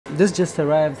this just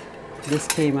arrived. This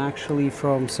came actually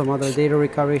from some other data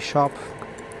recovery shop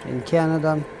in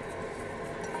Canada.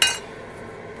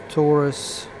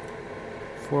 Taurus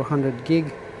 400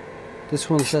 gig.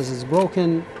 This one says it's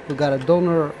broken. We got a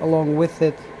donor along with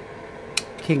it,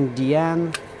 King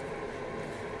Diane.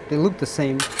 They look the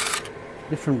same,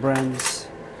 different brands.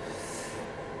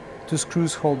 2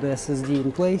 screws hold the SSD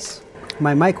in place.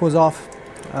 My mic was off,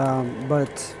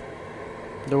 but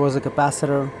there was a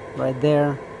capacitor right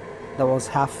there that was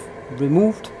half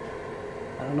removed.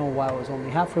 I don't know why it was only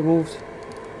half removed,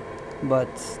 but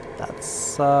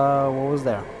that's what was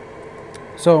there.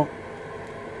 So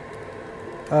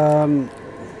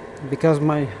because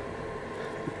my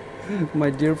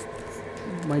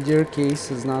dear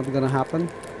case is not gonna happen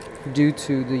due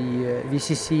to the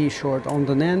VCC short on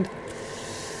the NAND,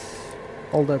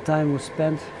 all that time was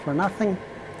spent for nothing.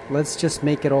 Let's just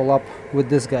make it all up with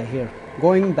this guy here.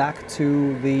 Going back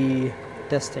to the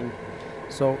testing,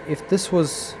 so if this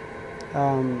was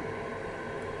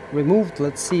removed,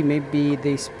 let's see, maybe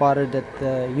they spotted that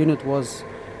the unit was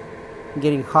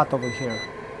getting hot over here.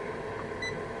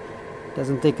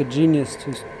 Doesn't take a genius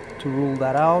to rule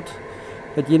that out,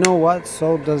 but you know what,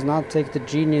 so does not take the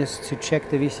genius to check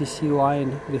the VCC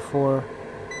line before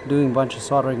doing a bunch of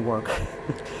soldering work.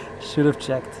 Should have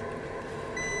checked.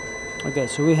 Okay,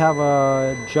 so we have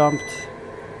a jumped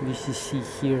VCC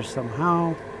here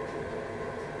somehow,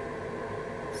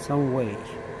 some way.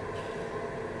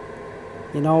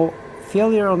 You know,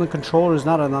 failure on the controller is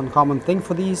not an uncommon thing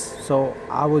for these, so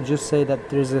I would just say that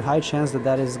there's a high chance that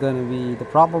that is going to be the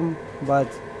problem. But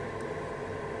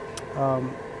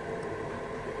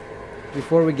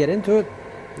before we get into it,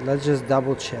 let's just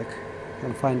double check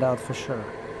and find out for sure.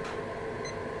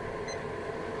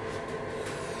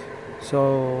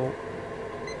 So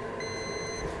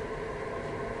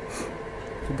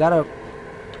we got a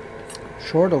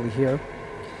short over here.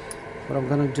 What I'm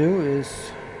gonna do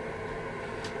is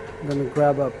I'm gonna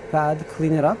grab a pad,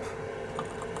 clean it up.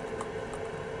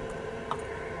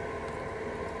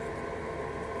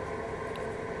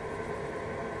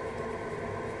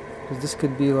 Because this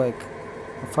could be like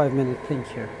a 5-minute thing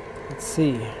here. Let's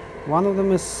see. One of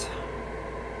them is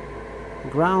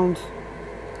ground,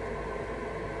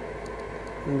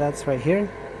 and that's right here.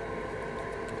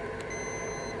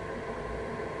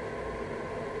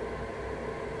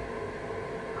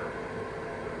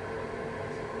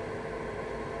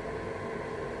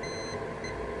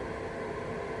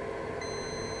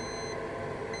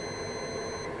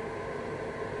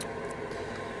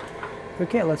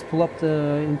 Okay, let's pull up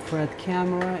the infrared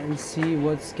camera and see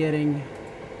what's getting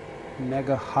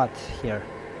mega hot here.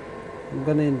 I'm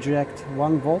gonna inject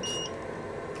 1 volt.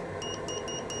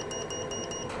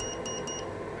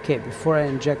 Okay, before I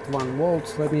inject 1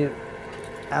 volt, let me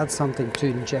add something to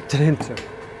inject it into.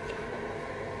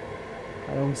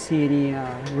 I don't see any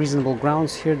reasonable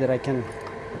grounds here that I can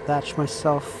attach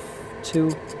myself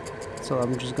to, so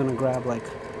I'm just gonna grab like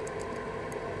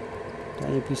a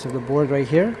tiny piece of the board right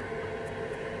here.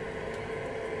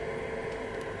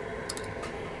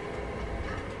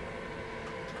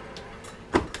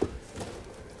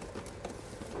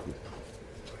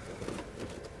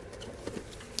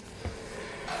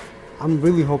 I'm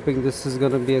really hoping this is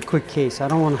gonna be a quick case. I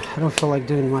don't feel like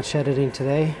doing much editing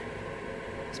today,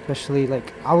 especially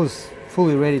like I was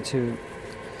fully ready to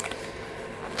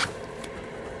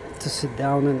sit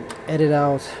down and edit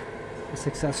out a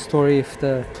success story if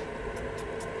that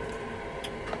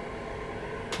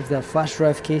flash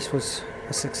drive case was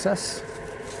a success.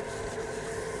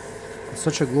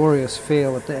 Such a glorious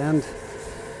fail at the end.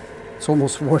 It's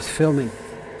almost worth filming.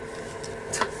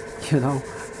 You know.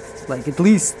 Like, at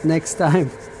least next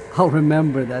time I'll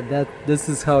remember that this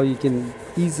is how you can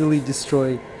easily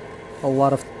destroy a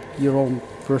lot of your own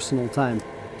personal time.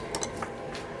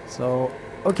 So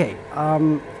okay,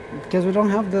 because we don't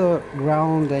have the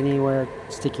ground anywhere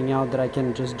sticking out that I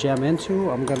can just jam into,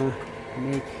 I'm gonna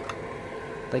make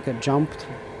like a jumped,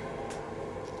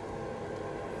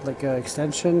 like an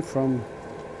extension from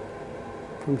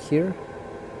here.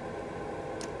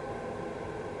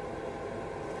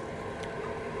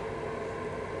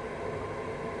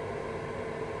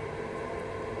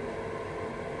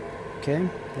 Okay,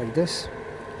 like this,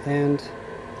 and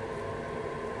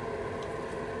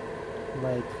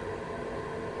like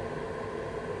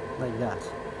that.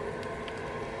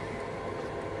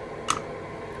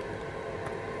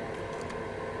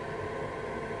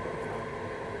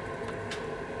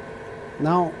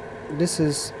 Now this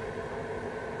is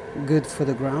good for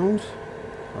the ground.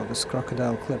 Oh, this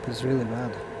crocodile clip is really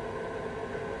bad.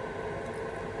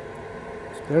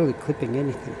 It's barely clipping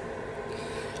anything.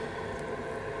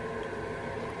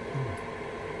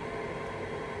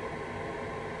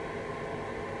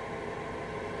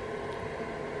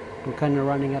 We're kind of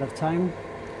running out of time,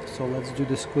 so let's do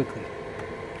this quickly.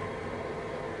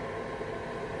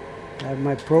 I have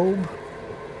my probe.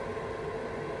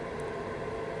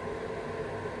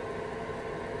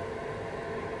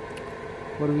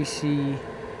 What do we see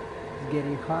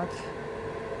getting hot?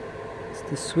 It's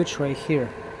the switch right here.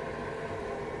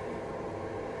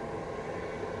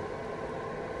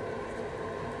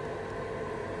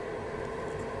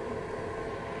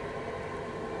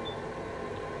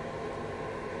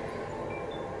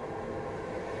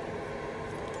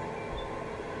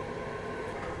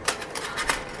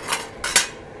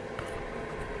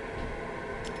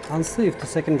 Honestly, if the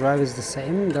second drive is the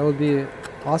same, that would be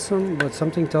awesome, but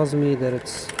something tells me that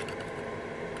it's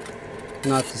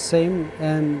not the same,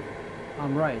 and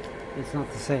I'm right, it's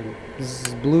not the same. This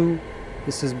is blue,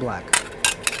 this is black.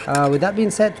 With that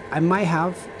being said, I might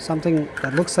have something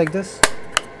that looks like this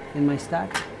in my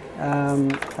stack.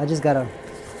 I just gotta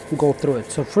go through it.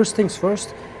 So first things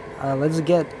first, let's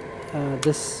get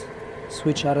this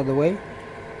switch out of the way.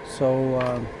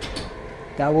 So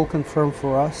that will confirm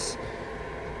for us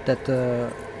that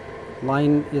the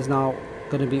line is now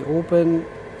going to be open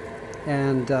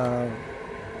and there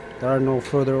are no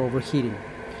further overheating.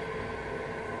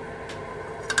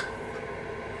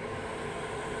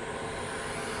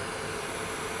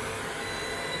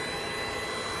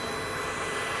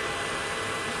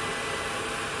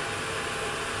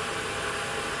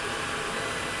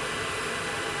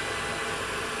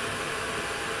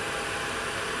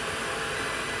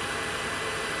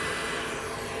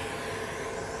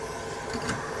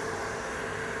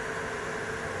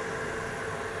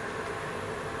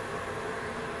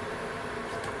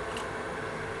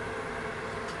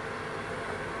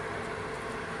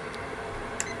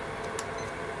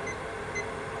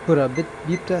 Put a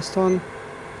beep test on.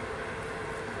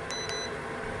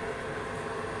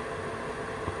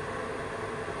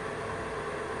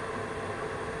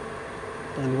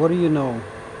 And what do you know?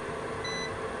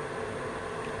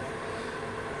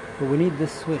 But we need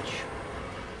this switch.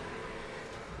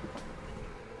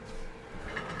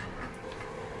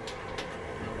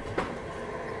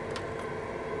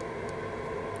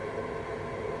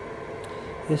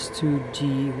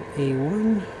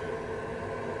 S2GA1.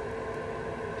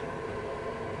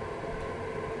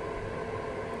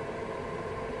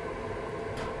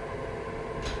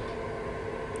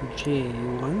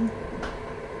 J1,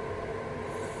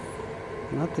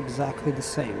 not exactly the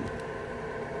same.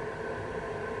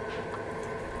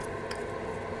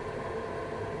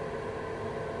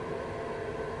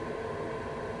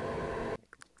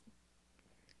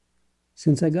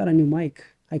 Since I got a new mic,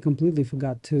 I completely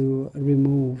forgot to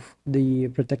remove the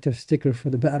protective sticker for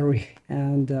the battery,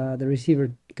 and the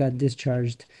receiver got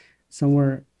discharged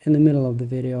somewhere in the middle of the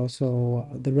video, so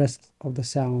the rest of the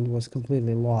sound was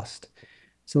completely lost.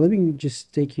 So let me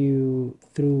just take you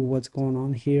through what's going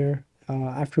on here.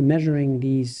 After measuring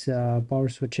these power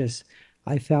switches,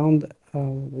 I found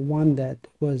one that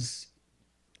was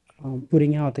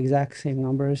putting out exact same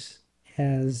numbers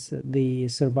as the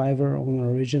survivor on our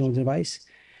original device.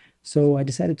 So I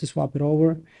decided to swap it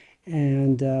over,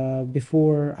 and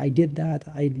before I did that,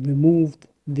 I removed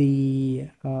the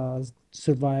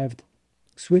survived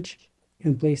switch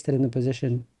and placed it in the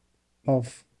position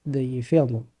of the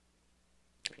failed one.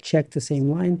 Checked the same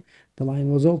line, the line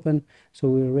was open, so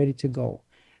we were ready to go.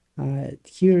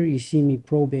 Here you see me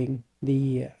probing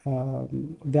the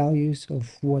values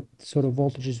of what sort of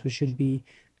voltages we should be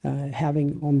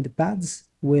having on the pads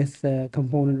with the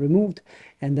component removed,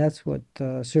 and that's what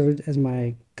served as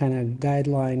my kind of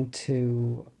guideline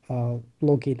to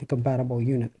locate the compatible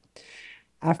unit.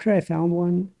 After I found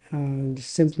one,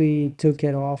 simply took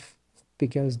it off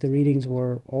because the readings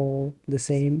were all the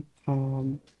same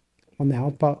on the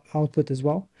output as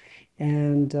well,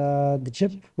 and the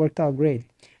chip worked out great.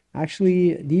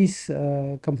 Actually, these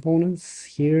components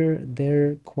here,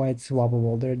 they're quite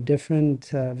swappable. There are different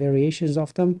variations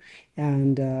of them,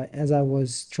 and as I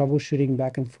was troubleshooting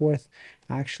back and forth,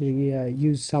 I actually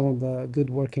used some of the good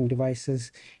working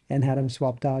devices and had them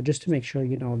swapped out just to make sure,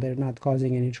 you know, they're not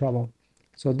causing any trouble.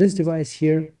 So this device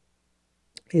here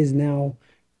is now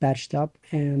patched up,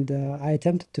 and I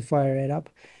attempted to fire it up.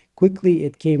 Quickly,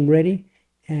 it came ready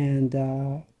and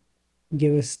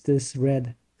gave us this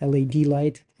red LED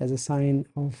light as a sign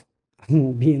of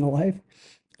being alive.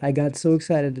 I got so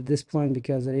excited at this point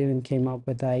because it even came up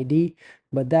with the ID,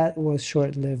 but that was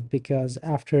short-lived because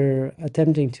after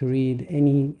attempting to read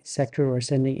any sector or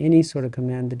sending any sort of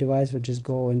command, the device would just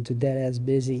go into dead-as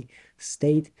busy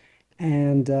state,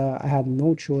 and I had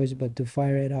no choice but to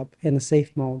fire it up in a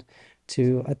safe mode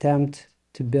to attempt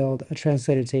to build a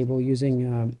translator table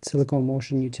using Silicon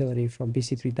Motion utility from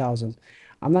BC3000.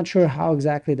 I'm not sure how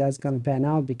exactly that's going to pan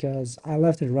out because I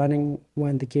left it running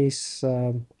when the case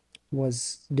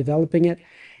was developing it,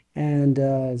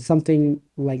 and something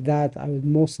like that I would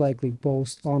most likely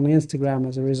post on Instagram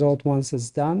as a result once it's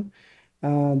done.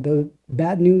 The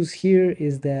bad news here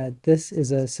is that this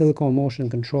is a Silicon Motion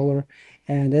controller,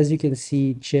 and as you can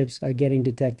see, chips are getting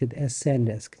detected as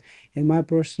SanDisk. In my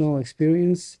personal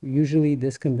experience, usually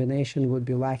this combination would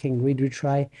be lacking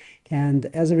read-retry, and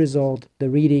as a result, the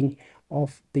reading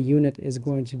of the unit is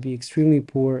going to be extremely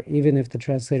poor, even if the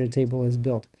translator table is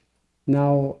built.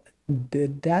 Now,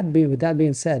 with that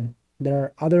being said, there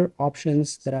are other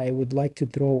options that I would like to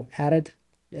throw at it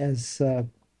as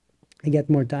I get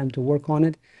more time to work on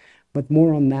it, but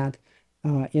more on that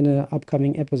in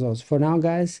upcoming episodes. For now,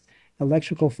 guys,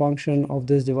 electrical function of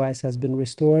this device has been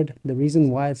restored. The reason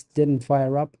why it didn't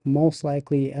fire up, most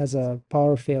likely as a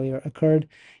power failure occurred.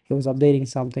 It was updating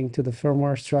something to the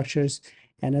firmware structures,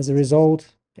 and as a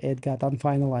result, it got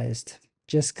unfinalized.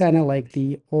 Just kind of like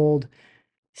the old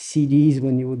CDs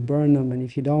when you would burn them, and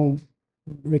if you don't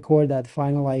record that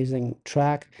finalizing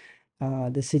track,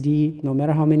 the CD, no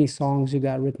matter how many songs you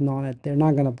got written on it, they're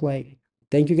not gonna play.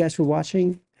 Thank you guys for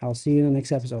watching. I'll see you in the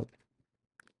next episode.